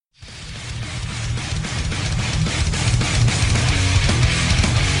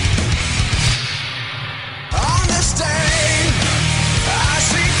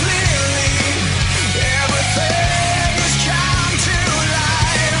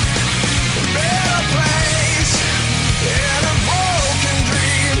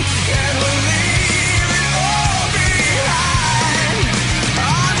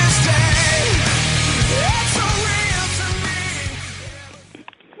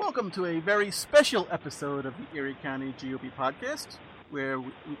Welcome to a very special episode of the Erie County GOP podcast, where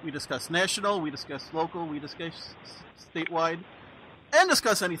we discuss national, we discuss local, we discuss statewide, and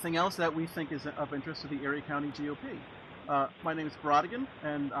discuss anything else that we think is of interest to the Erie County GOP. My name is Brodigan,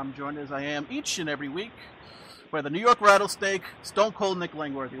 and I'm joined as I am each and every week by the New York Rattlesnake, Stone Cold Nick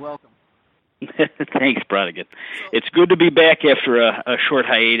Langworthy. Welcome. Thanks, Brodigan. It's good to be back after a short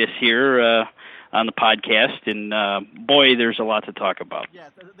hiatus here on the podcast, and boy, there's a lot to talk about. Yeah,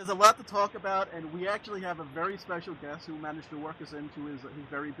 there's a lot to talk about, and we actually have a very special guest who managed to work us into his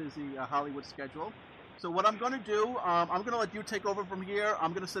very busy Hollywood schedule. So what I'm going to do, I'm going to let you take over from here.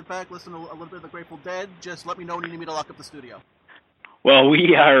 I'm going to sit back, listen to a little bit of the Grateful Dead. Just let me know when you need me to lock up the studio. Well,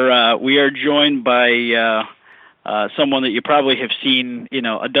 we are joined by someone that you probably have seen,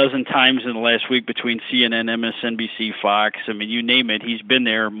 a dozen times in the last week between CNN, MSNBC, Fox. I mean, you name it, he's been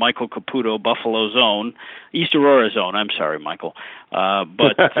there. Michael Caputo, Buffalo Zone, East Aurora Zone. I'm sorry, Michael.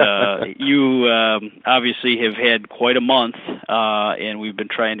 But you obviously have had quite a month, and we've been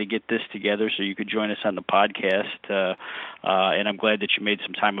trying to get this together so you could join us on the podcast. And I'm glad that you made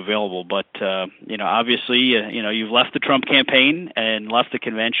some time available. But, obviously, you've left the Trump campaign and left the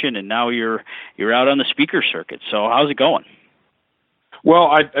convention, and now you're out on the speaker circuit. So how's it going?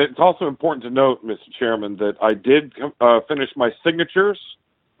 Well, it's also important to note, Mr. Chairman, that I did finish my signatures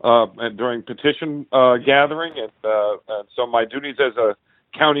during petition gathering, and so my duties as a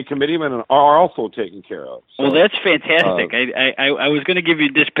county committeeman are also taken care of. So, well, that's fantastic. I was going to give you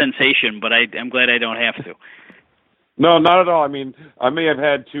dispensation, but I'm glad I don't have to. No, not at all. I mean, I may have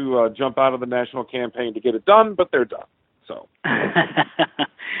had to jump out of the national campaign to get it done, but they're done. So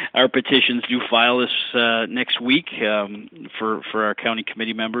our petitions do file this next week for our county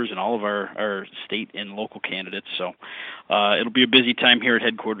committee members and all of our state and local candidates. So it'll be a busy time here at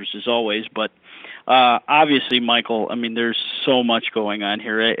headquarters as always. But obviously, Michael, I mean, there's so much going on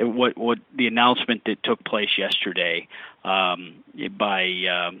here. What the announcement that took place yesterday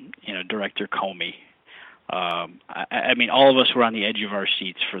by Director Comey. I mean, all of us were on the edge of our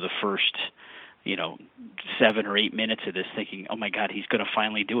seats for the first 7 or 8 minutes of this, thinking, oh my God, he's going to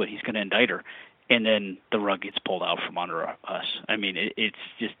finally do it. He's going to indict her. And then the rug gets pulled out from under us. I mean, it's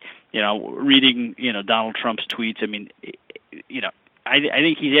just, reading, Donald Trump's tweets. I mean, I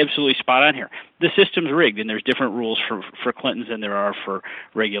think he's absolutely spot on here. The system's rigged, and there's different rules for Clintons than there are for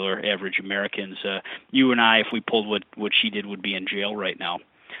regular average Americans. You and I, if we pulled what she did, would be in jail right now.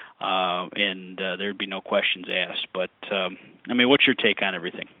 And there'd be no questions asked. But, what's your take on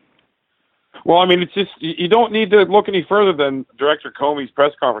everything? Well, I mean, it's just, you don't need to look any further than Director Comey's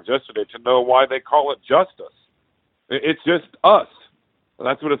press conference yesterday to know why they call it justice. It's just us.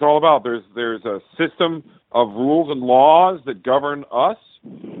 That's what it's all about. There's a system of rules and laws that govern us,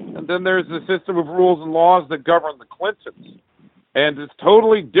 and then there's a system of rules and laws that govern the Clintons. And it's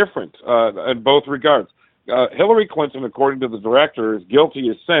totally different in both regards. Hillary Clinton, according to the director, is guilty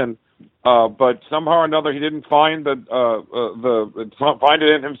as sin, but somehow or another he didn't find find it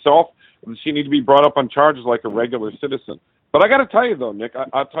in himself. She needs to be brought up on charges like a regular citizen. But I got to tell you, though, Nick,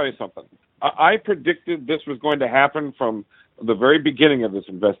 I'll tell you something. I predicted this was going to happen from the very beginning of this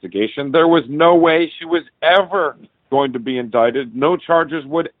investigation. There was no way she was ever going to be indicted. No charges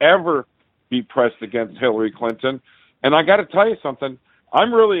would ever be pressed against Hillary Clinton. And I got to tell you something.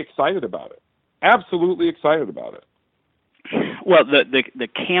 I'm really excited about it. Absolutely excited about it. Well, the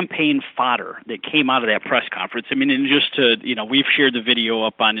campaign fodder that came out of that press conference, I mean, and just to, we've shared the video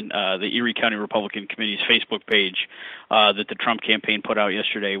up on the Erie County Republican Committee's Facebook page that the Trump campaign put out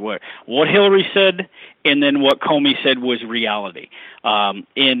yesterday. What Hillary said and then what Comey said was reality.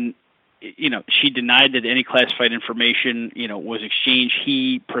 She denied that any classified information, was exchanged.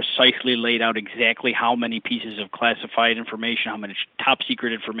 He precisely laid out exactly how many pieces of classified information, how much top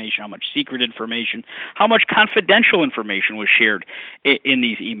secret information, how much secret information, how much confidential information was shared in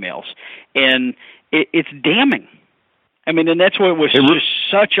these emails. And it's damning. I mean, and that's what was just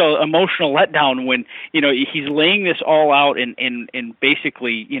such an emotional letdown when, he's laying this all out and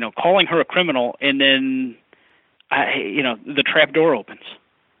basically, calling her a criminal, and then, the trap door opens.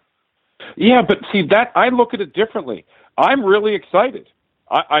 Yeah, but see, that I look at it differently. I'm really excited.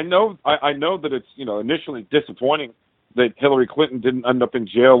 I know that it's initially disappointing that Hillary Clinton didn't end up in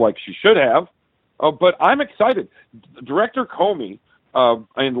jail like she should have, but I'm excited. Director Comey,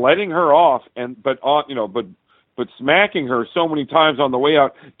 and letting her off, but smacking her so many times on the way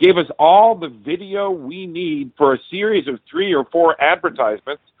out, gave us all the video we need for a series of 3 or 4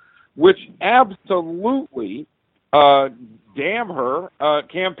 advertisements, which absolutely damn her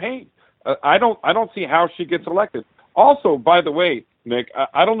campaign. I don't see how she gets elected. Also, by the way, Nick,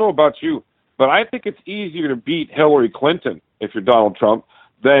 I don't know about you, but I think it's easier to beat Hillary Clinton if you're Donald Trump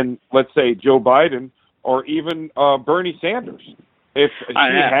than, let's say, Joe Biden or even Bernie Sanders. If she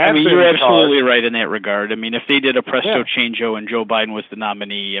I mean, you're absolutely right in that regard. I mean, if they did a presto changeo and Joe Biden was the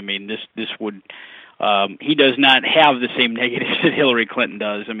nominee, I mean, this would he does not have the same negatives that Hillary Clinton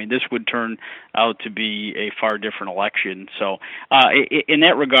does. I mean, this would turn out to be a far different election. So, in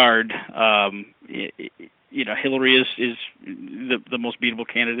that regard, Hillary is the most beatable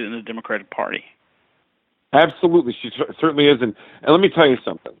candidate in the Democratic Party. Absolutely, she certainly is. And let me tell you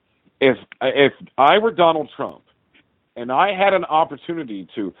something. If I were Donald Trump, and I had an opportunity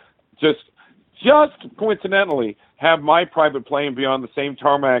to just coincidentally have my private plane be on the same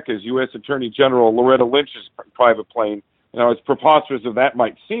tarmac as U.S. Attorney General Loretta Lynch's private plane, as preposterous as that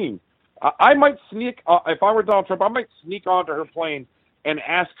might seem, I might sneak, if I were Donald Trump, I might sneak onto her plane and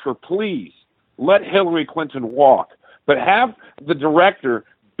ask her, please, let Hillary Clinton walk, but have the director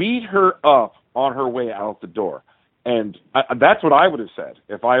beat her up on her way out the door. And that's what I would have said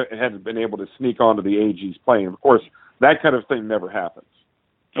if I had been able to sneak onto the AG's plane. Of course, that kind of thing never happens.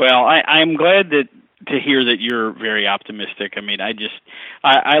 Well, I'm glad to hear that you're very optimistic. I mean,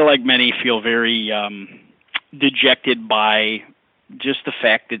 I like many, feel very dejected by just the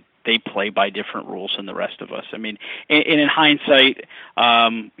fact that they play by different rules than the rest of us. I mean, and in hindsight,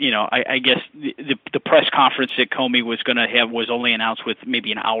 I guess the press conference that Comey was going to have was only announced with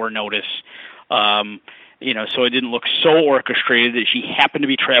maybe an hour notice. So it didn't look so orchestrated that she happened to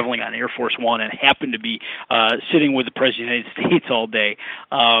be traveling on Air Force One and happened to be sitting with the President of the United States all day.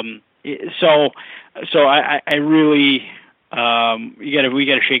 So I really we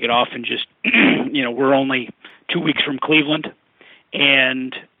got to shake it off and just we're only 2 weeks from Cleveland,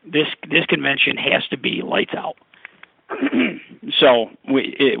 and this convention has to be lights out. So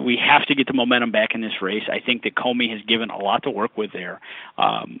we have to get the momentum back in this race. I think that Comey has given a lot to work with there.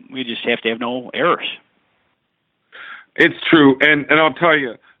 We just have to have no errors. It's true, and I'll tell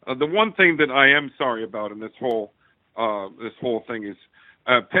you, the one thing that I am sorry about in this whole thing is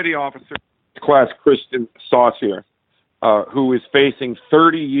Petty Officer Class Christian Saucier, who is facing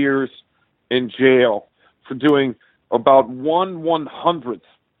 30 years in jail for doing about 1/100th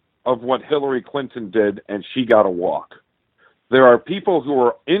of what Hillary Clinton did, and she got a walk. There are people who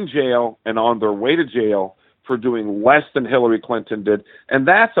are in jail and on their way to jail for doing less than Hillary Clinton did, and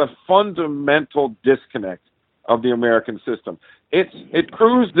that's a fundamental disconnect of the American system. It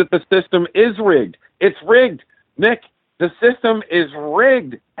proves that the system is rigged. It's rigged. Nick, the system is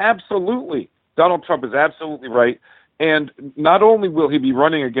rigged. Absolutely. Donald Trump is absolutely right. And not only will he be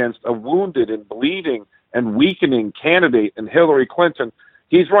running against a wounded and bleeding and weakening candidate in Hillary Clinton,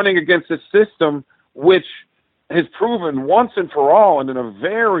 he's running against a system which has proven once and for all, and in a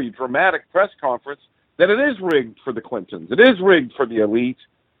very dramatic press conference, that it is rigged for the Clintons. It is rigged for the elite,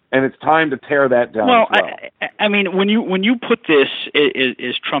 and it's time to tear that down. Well, as well. I mean, when you put this,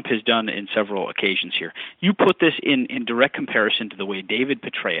 as Trump has done in several occasions here, you put this in direct comparison to the way David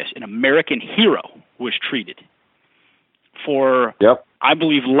Petraeus, an American hero, was treated for, I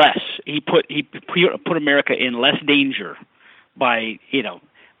believe, less. He put America in less danger by,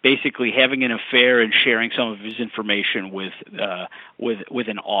 basically having an affair and sharing some of his information with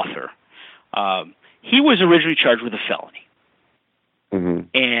an author. He was originally charged with a felony. Mm-hmm.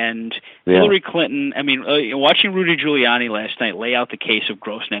 And Hillary Clinton, I mean, watching Rudy Giuliani last night lay out the case of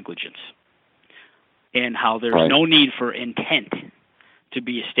gross negligence and how there's no need for intent to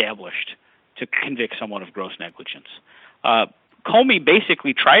be established to convict someone of gross negligence. Comey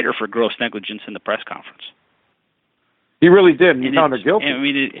basically tried her for gross negligence in the press conference. He really did, and he found her guilty. I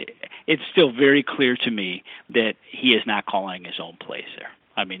mean, it's still very clear to me that he is not calling his own plays there.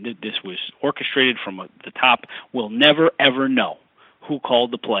 I mean, this was orchestrated from the top. We'll never, ever know who called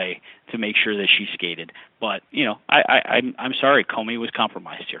the play to make sure that she skated. But, I'm sorry, Comey was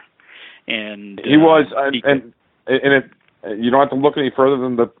compromised here. And he was, and you don't have to look any further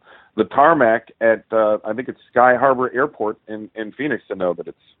than the tarmac at, I think it's Sky Harbor Airport in Phoenix to know that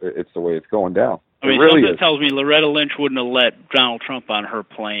it's the way it's going down. I mean, really something tells me Loretta Lynch wouldn't have let Donald Trump on her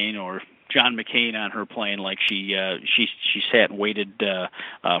plane or John McCain on her plane like she sat and waited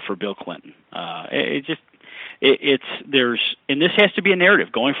for Bill Clinton. And this has to be a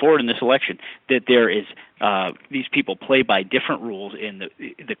narrative going forward in this election that there is these people play by different rules. In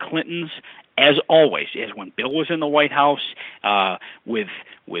the Clintons, as always, as when Bill was in the White House, with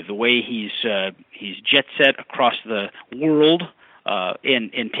the way he's jet set across the world.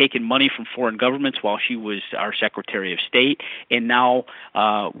 And taken money from foreign governments while she was our Secretary of State, and now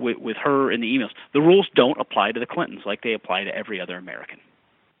with her in the emails. The rules don't apply to the Clintons like they apply to every other American.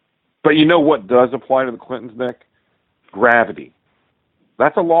 But you know what does apply to the Clintons, Nick? Gravity.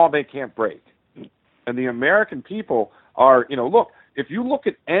 That's a law they can't break. And the American people are, look, if you look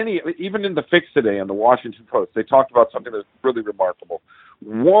at even in the Fix today and the Washington Post, they talked about something that's really remarkable.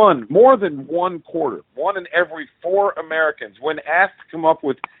 More than one in every 4 Americans, when asked to come up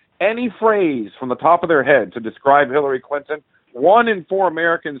with any phrase from the top of their head to describe Hillary Clinton, 1 in 4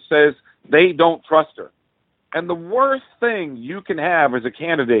 Americans says they don't trust her. And the worst thing you can have as a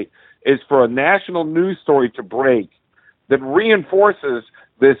candidate is for a national news story to break that reinforces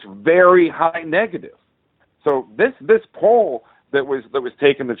this very high negative. So this poll that was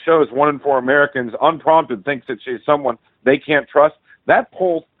taken that shows 1 in 4 Americans unprompted thinks that she's someone they can't trust. That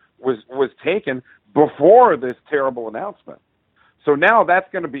poll was taken before this terrible announcement. So now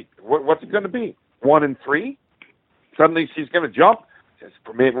that's going to be, what's it going to be? 1 in 3? Suddenly she's going to jump.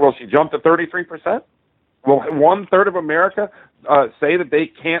 Will she jump to 33%? Will 1/3 of America say that they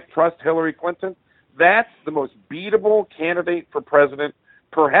can't trust Hillary Clinton? That's the most beatable candidate for president,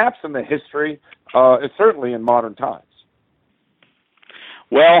 perhaps in the history, certainly in modern times.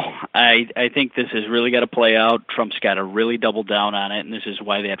 Well, I think this has really got to play out. Trump's got to really double down on it, and this is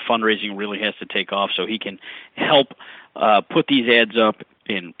why that fundraising really has to take off so he can help put these ads up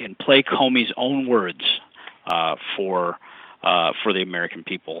in play Comey's own words for the American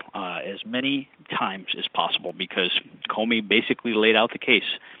people as many times as possible, because Comey basically laid out the case.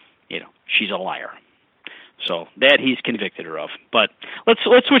 She's a liar. So that he's convicted her of. But let's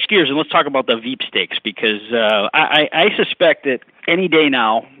switch gears and let's talk about the Veep stakes, because I suspect that any day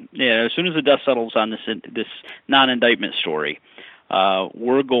now, as soon as the dust settles on this non-indictment story,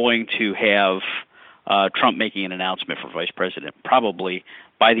 we're going to have Trump making an announcement for vice president, probably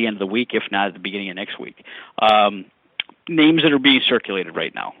by the end of the week, if not at the beginning of next week. Names that are being circulated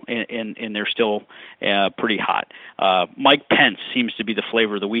right now, and they're still pretty hot. Mike Pence seems to be the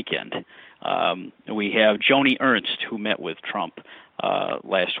flavor of the weekend. We have Joni Ernst, who met with Trump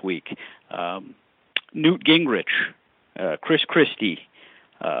last week. Newt Gingrich, Chris Christie.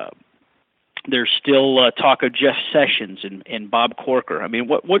 There's still talk of Jeff Sessions and Bob Corker. I mean,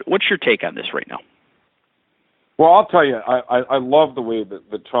 what's your take on this right now? Well, I'll tell you, I love the way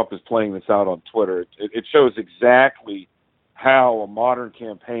that Trump is playing this out on Twitter. It shows exactly how a modern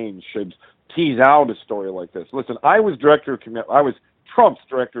campaign should tease out a story like this. Listen, I was Trump's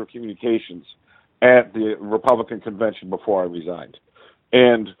director of communications at the Republican convention before I resigned.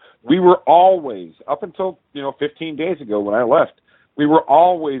 And we were always, up until 15 days ago when I left, we were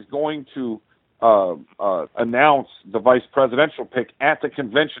always going to announce the vice presidential pick at the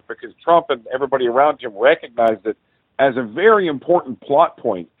convention, because Trump and everybody around him recognized it as a very important plot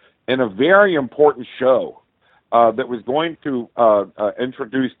point and a very important show that was going to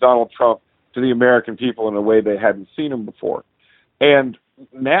introduce Donald Trump to the American people in a way they hadn't seen him before. And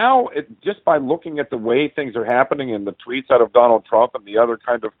now, just by looking at the way things are happening and the tweets out of Donald Trump and the other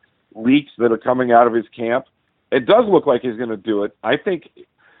kind of leaks that are coming out of his camp, it does look like he's going to do it. I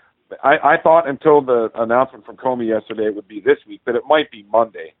thought until the announcement from Comey yesterday it would be this week, but it might be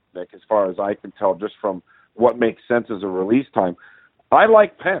Monday, Nick, as far as I can tell, just from what makes sense as a release time. I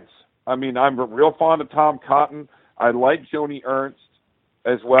like Pence. I mean, I'm real fond of Tom Cotton. I like Joni Ernst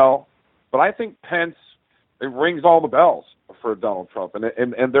as well. But I think Pence, it rings all the bells for Donald Trump,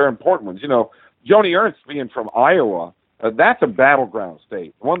 and they're important ones. Joni Ernst being from Iowa, that's a battleground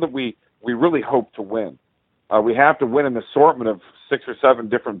state, one that we really hope to win. We have to win an assortment of 6 or 7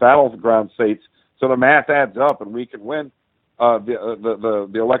 different battleground states, so the math adds up, and we can win the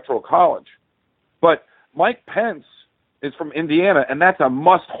Electoral College. But Mike Pence is from Indiana, and that's a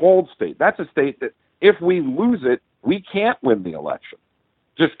must-hold state. That's a state that if we lose it, we can't win the election.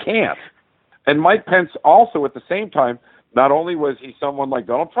 Just can't. And Mike Pence also, at the same time, not only was he someone like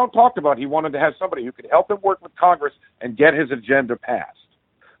Donald Trump talked about, he wanted to have somebody who could help him work with Congress and get his agenda passed.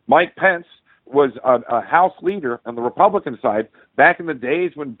 Mike Pence was a House leader on the Republican side back in the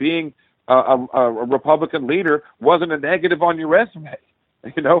days when being a Republican leader wasn't a negative on your resume.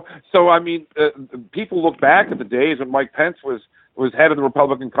 So I mean, people look back at the days when Mike Pence was head of the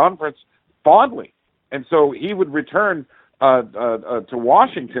Republican conference fondly, and so he would return to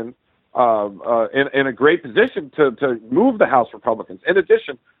Washington in a great position to move the House Republicans. In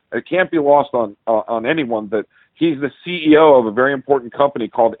addition, it can't be lost on anyone that he's the CEO of a very important company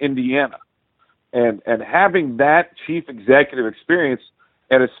called Indiana, and having that chief executive experience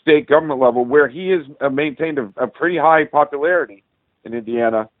at a state government level where he has maintained a pretty high popularity in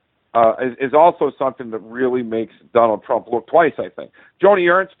Indiana is also something that really makes Donald Trump look twice, I think. Joni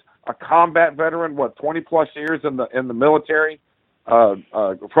Ernst, a combat veteran, 20-plus years in the military,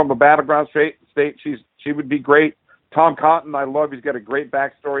 from a battleground state, she would be great. Tom Cotton, I love. He's got a great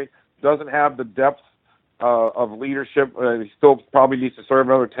backstory. Doesn't have the depth of leadership. He still probably needs to serve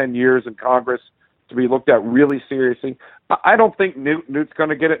another 10 years in Congress to be looked at really seriously. I don't think Newt's going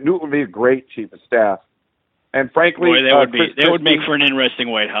to get it. Newt would be a great chief of staff. And frankly, boy, that would make for an interesting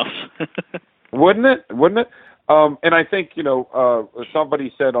White House. Wouldn't it? And I think,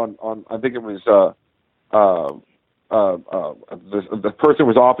 somebody said on I think it was the person who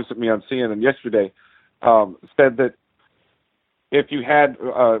was opposite me on CNN yesterday said that if you had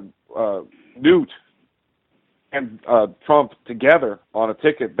Newt and Trump together on a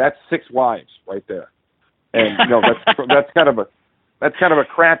ticket, that's 6 wives right there. And that's kind of a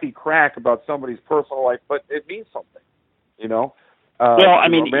crappy crack about somebody's personal life, but it means something, Well, I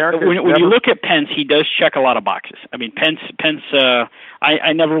mean, when you look at Pence, he does check a lot of boxes. I mean, Pence.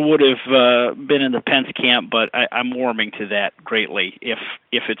 I never would have been in the Pence camp, but I'm warming to that greatly. If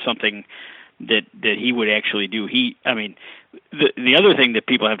it's something that he would actually do, the other thing that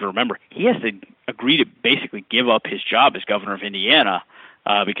people have to remember, he has to agree to basically give up his job as governor of Indiana.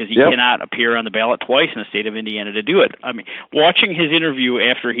 Because he cannot appear on the ballot twice in the state of Indiana to do it. I mean, watching his interview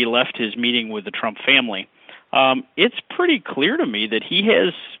after he left his meeting with the Trump family, it's pretty clear to me that he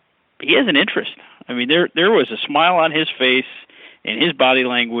has an interest. I mean, there was a smile on his face, and his body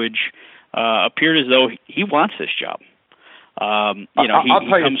language appeared as though he wants this job. He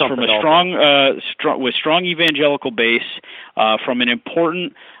comes from a strong evangelical base, from an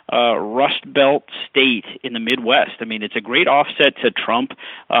important Rust Belt state in the Midwest. I mean, it's a great offset to Trump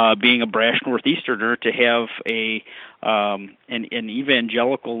being a brash Northeasterner to have an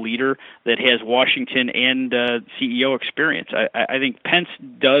evangelical leader that has Washington and CEO experience. I think Pence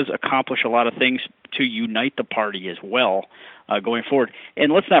does accomplish a lot of things to unite the party as well going forward.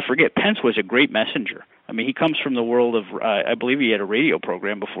 And let's not forget, Pence was a great messenger. I mean, he comes from the world of, I believe he had a radio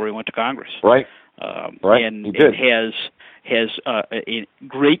program before he went to Congress. Right. And has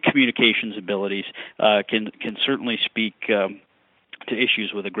great communications abilities, can certainly speak to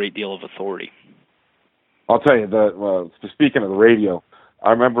issues with a great deal of authority. I'll tell you, speaking of the radio,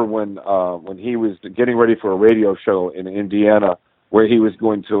 I remember when he was getting ready for a radio show in Indiana where he was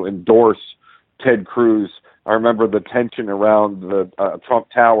going to endorse Ted Cruz. I remember the tension around the Trump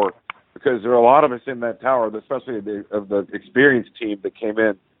Tower, because there are a lot of us in that tower, especially of the experienced team that came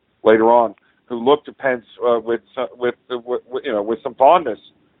in later on, who looked to Pence with some fondness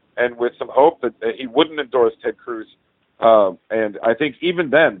and with some hope that he wouldn't endorse Ted Cruz. And I think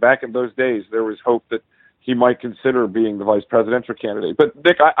even then, back in those days, there was hope that he might consider being the vice presidential candidate. But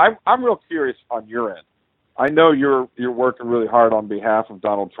Dick, I'm real curious on your end. I know you're working really hard on behalf of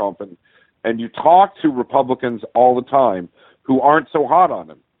Donald Trump, and you talk to Republicans all the time who aren't so hot on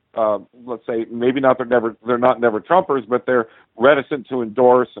him. Let's say maybe they're not never Trumpers, but they're reticent to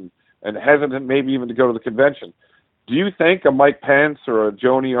endorse and hesitant maybe even to go to the convention. Do you think a Mike Pence or a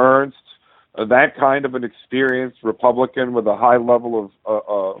Joni Ernst, that kind of an experienced Republican with a high level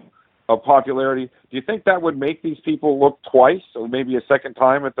of popularity, do you think that would make these people look twice or maybe a second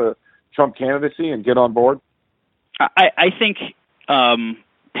time at the Trump candidacy and get on board? I think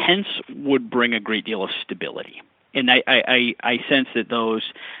Pence would bring a great deal of stability. And I sense that those,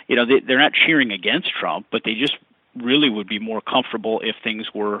 they're not cheering against Trump, but they just really would be more comfortable if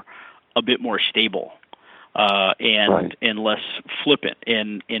things were a bit more stable and less flippant.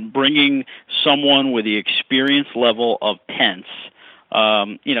 And bringing someone with the experience level of Pence,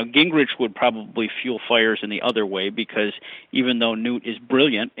 Gingrich would probably fuel fires in the other way, because even though Newt is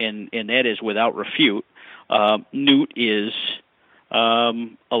brilliant, and that is without refute, Newt is a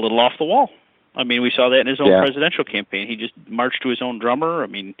little off the wall. I mean, we saw that in his own presidential campaign. He just marched to his own drummer. I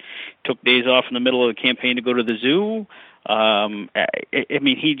mean, took days off in the middle of the campaign to go to the zoo.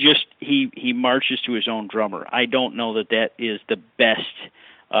 He marches to his own drummer. I don't know that is the best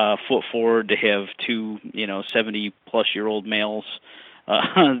foot forward to have two, 70-plus-year-old males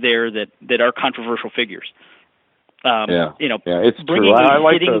there that are controversial figures. It's true. I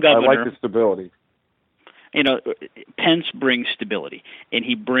like the stability. Pence brings stability, and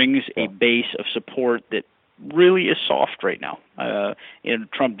he brings a base of support that really is soft right now.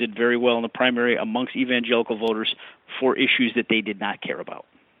 Trump did very well in the primary amongst evangelical voters for issues that they did not care about.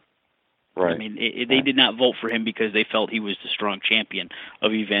 Right. I mean, they did not vote for him because they felt he was the strong champion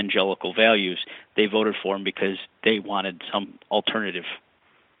of evangelical values. They voted for him because they wanted some alternative.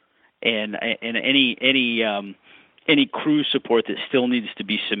 And any Cruz support that still needs to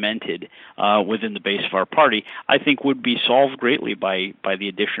be cemented within the base of our party, I think would be solved greatly by the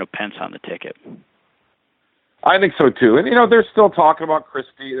addition of Pence on the ticket. I think so, too. And, they're still talking about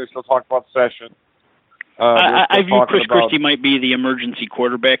Christie. They're still talking about Sessions. I view Chris Christie might be the emergency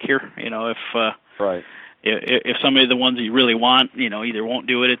quarterback here. If somebody of the ones that you really want, either won't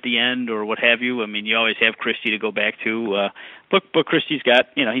do it at the end or what have you. I mean, you always have Christie to go back to. But Christie's got,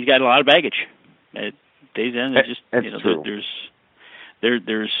 he's got a lot of baggage. At day's end, it's just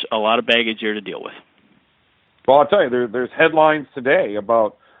there's a lot of baggage there to deal with. Well, I'll tell you, there's headlines today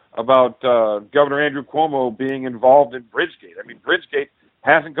about Governor Andrew Cuomo being involved in Bridgegate. I mean, Bridgegate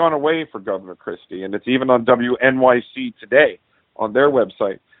hasn't gone away for Governor Christie, and it's even on WNYC today on their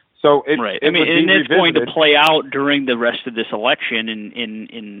website. So right. I mean, and it's going to play out during the rest of this election.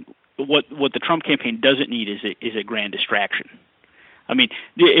 In what the Trump campaign doesn't need is a grand distraction. I mean,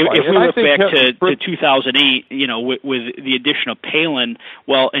 if we look back to 2008, with the addition of Palin,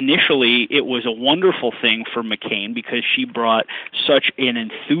 well, initially it was a wonderful thing for McCain because she brought such an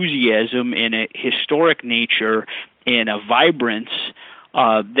enthusiasm and a historic nature and a vibrance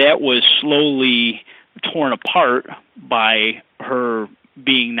that was slowly torn apart by her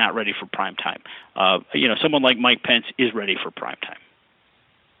being not ready for prime time. Someone like Mike Pence is ready for prime time.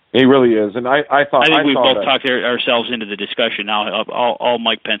 He really is, and I think we both talked ourselves into the discussion. Now, all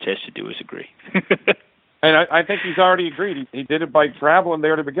Mike Pence has to do is agree. And I think he's already agreed. He did it by traveling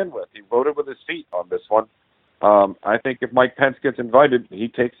there to begin with. He voted with his feet on this one. I think if Mike Pence gets invited, he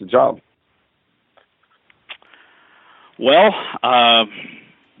takes the job. Well,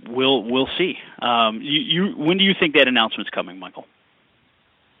 we'll see. When do you think that announcement's coming, Michael?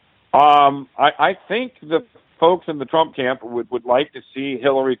 I think the folks in the Trump camp would like to see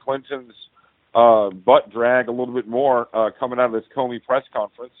Hillary Clinton's butt drag a little bit more coming out of this Comey press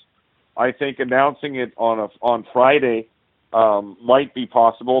conference. I think announcing it on Friday might be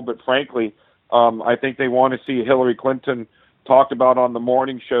possible, but frankly, I think they want to see Hillary Clinton talked about on the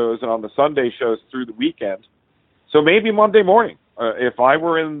morning shows and on the Sunday shows through the weekend. So maybe Monday morning. If I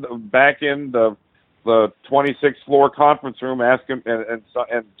were back in the 26th floor conference room, asking and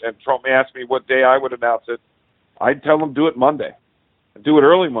Trump asked me what day I would announce it, I'd tell him do it Monday, do it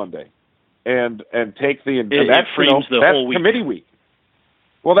early Monday, and take the that's whole week. Committee week.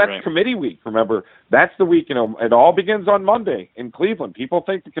 Well, that's right. Committee week. Remember, that's the week. It all begins on Monday in Cleveland. People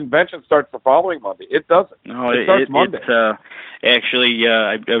think the convention starts the following Monday. It doesn't. No, it starts Monday. Actually,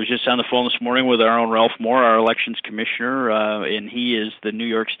 I was just on the phone this morning with our own Ralph Moore, our elections commissioner, and he is the New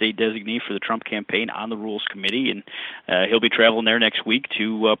York State designee for the Trump campaign on the Rules Committee, and he'll be traveling there next week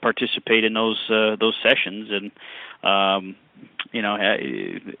to participate in those sessions. And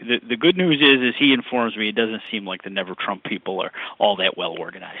the good news is he informs me it doesn't seem like the Never Trump people are all that well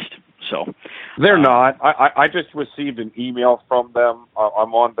organized. So they're not. I just received an email from them.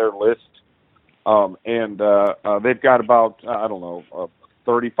 I'm on their list. And they've got about,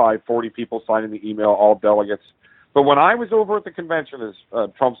 35, 40 people signing the email, all delegates. But when I was over at the convention as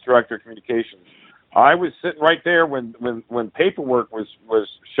Trump's director of communications, I was sitting right there when paperwork was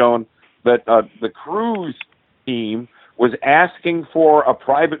shown that the Cruz team was asking for a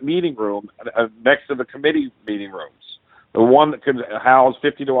private meeting room next to the committee meeting rooms, the one that could house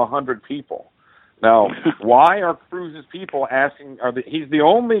 50 to 100 people. Now, why are Cruz's people asking? He's the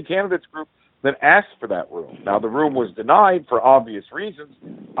only candidates group that asked for that room. Now, the room was denied for obvious reasons.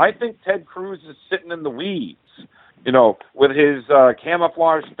 I think Ted Cruz is sitting in the weeds, with his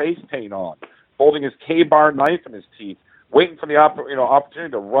camouflage face paint on, holding his K-bar knife in his teeth, waiting for the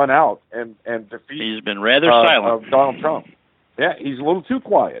opportunity to run out and defeat. He's been rather silent. Donald Trump. Yeah, he's a little too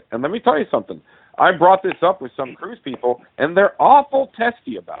quiet. And let me tell you something. I brought this up with some Cruz people, and they're awful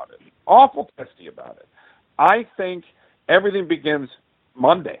testy about it. I think everything begins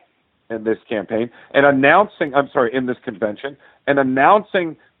Monday in this campaign, and in this convention, and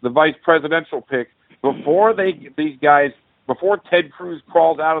announcing the vice presidential pick before Ted Cruz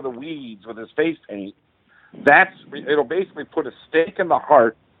crawls out of the weeds with his face paint. It'll basically put a stake in the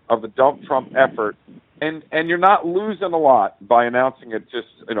heart of the Dump Trump effort, and you're not losing a lot by announcing it just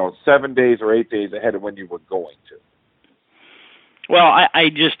 7 days or 8 days ahead of when you were going to. Well, I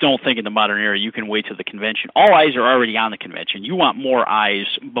just don't think in the modern era you can wait till the convention. All eyes are already on the convention. You want more eyes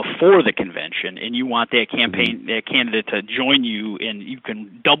before the convention, and you want that that candidate to join you, and you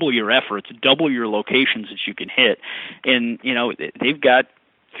can double your efforts, double your locations that you can hit. And, they've got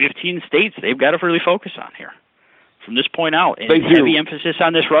 15 states they've got to really focus on here from this point out. And heavy emphasis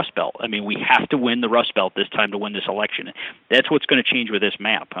on this Rust Belt. I mean, we have to win the Rust Belt this time to win this election. That's what's going to change with this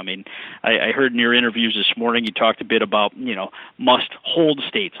map. I mean, I heard in your interviews this morning you talked a bit about, must-hold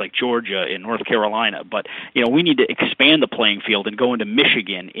states like Georgia and North Carolina. But, we need to expand the playing field and go into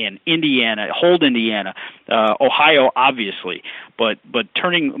Michigan and Indiana, hold Indiana, Ohio, obviously. But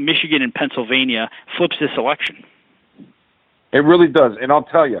turning Michigan and Pennsylvania flips this election. It really does. And I'll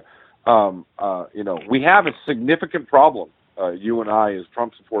tell you, we have a significant problem, you and I as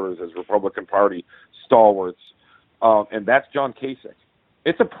Trump supporters, as Republican Party stalwarts, and that's John Kasich.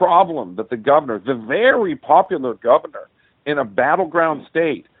 It's a problem that the governor, the very popular governor in a battleground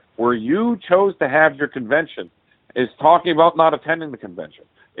state where you chose to have your convention, is talking about not attending the convention,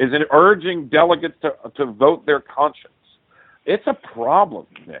 is it urging delegates to vote their conscience. It's a problem,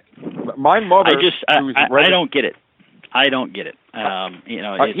 Nick. My mother, I don't get it. I don't get it.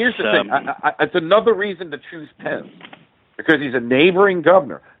 Here's the thing. It's another reason to choose Pence, because he's a neighboring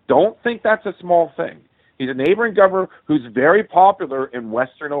governor. Don't think that's a small thing. He's a neighboring governor who's very popular in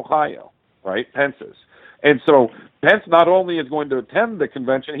Western Ohio, right? Pence is. And so Pence not only is going to attend the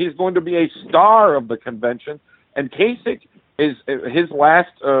convention, he's going to be a star of the convention. And Kasich, his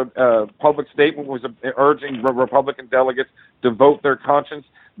last public statement was urging Republican delegates to vote their conscience.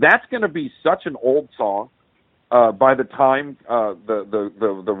 That's going to be such an old song by the time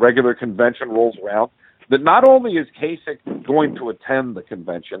the regular convention rolls around, that not only is Kasich going to attend the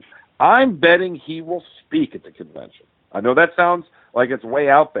convention, I'm betting he will speak at the convention. I know that sounds like it's way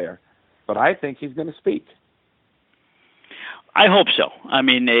out there, but I think he's going to speak. I hope so. I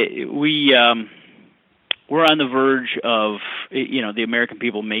mean, we're on the verge of, the American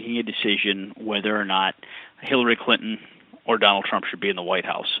people making a decision whether or not Hillary Clinton or Donald Trump should be in the White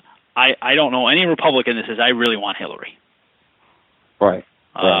House. I don't know any Republican that says, I really want Hillary. Right.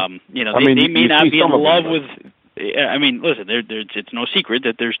 They may not be in love with. I mean, listen, it's no secret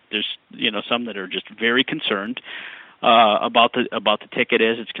that there's some that are just very concerned about the ticket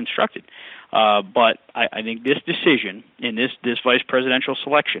as it's constructed. But I think this decision in this vice presidential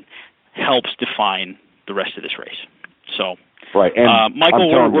selection helps define the rest of this race. So, right, and Michael,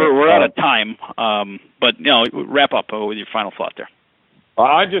 we're out of time. But wrap up with your final thought there.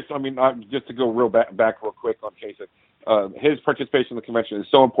 Just to go back real quick on Kasich, his participation in the convention is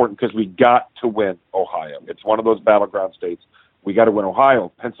so important because we got to win Ohio. It's one of those battleground states. We got to win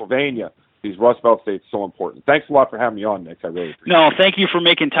Ohio, Pennsylvania. These Rust Belt states so important. Thanks a lot for having me on, Nick. I really appreciate it. No, thank you for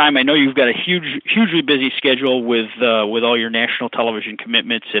making time. I know you've got a hugely busy schedule with all your national television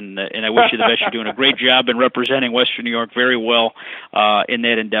commitments, and I wish you the best. You're doing a great job in representing Western New York very well in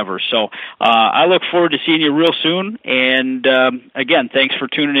that endeavor. So I look forward to seeing you real soon. And again, thanks for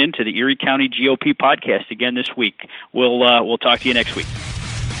tuning in to the Erie County GOP podcast again this week. We'll talk to you next week.